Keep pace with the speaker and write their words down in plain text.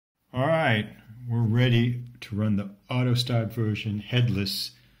All right, we're ready to run the autostart version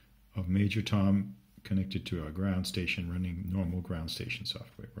headless of Major Tom connected to our ground station, running normal ground station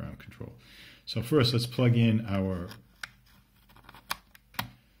software, ground control. So first, let's plug in our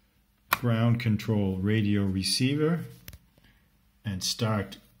ground control radio receiver and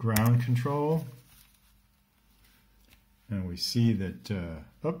start ground control. And we see that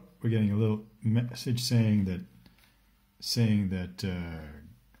we're getting a little message saying that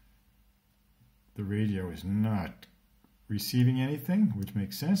the radio is not receiving anything, which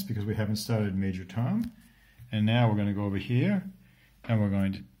makes sense because we haven't started Major Tom. And now we're going to go over here and we're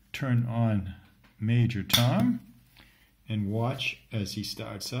going to turn on Major Tom and watch as he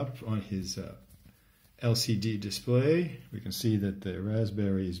starts up on his LCD display. We can see that the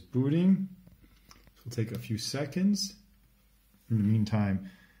Raspberry is booting. It'll take a few seconds. In the meantime,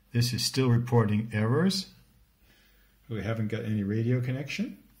 this is still reporting errors. We haven't got any radio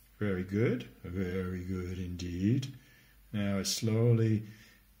connection. Very good indeed. Now it's slowly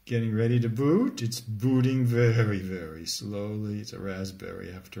getting ready to boot. It's booting very, very slowly. It's a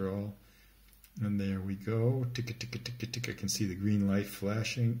Raspberry after all. And there we go. Tick, tick, tick, tick, tick. I can see the green light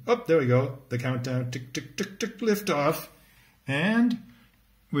flashing. Oh, there we go. The countdown. Tick, tick, tick, tick. Lift off. And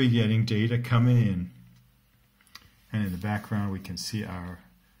we're getting data coming in. And in the background, we can see our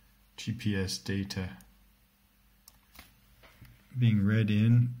GPS data being read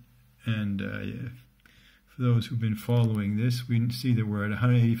in. And for those who've been following this, we see that we're at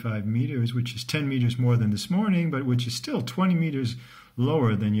 185 meters, which is 10 meters more than this morning, but which is still 20 meters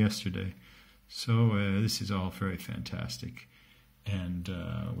lower than yesterday. So this is all very fantastic. And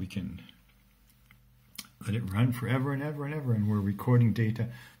we can let it run forever and ever and ever. And we're recording data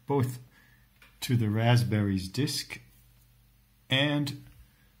both to the Raspberry's disk and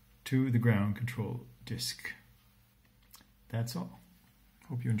to the ground control disk. That's all.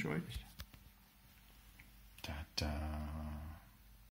 Hope you enjoyed it. Ta-ta.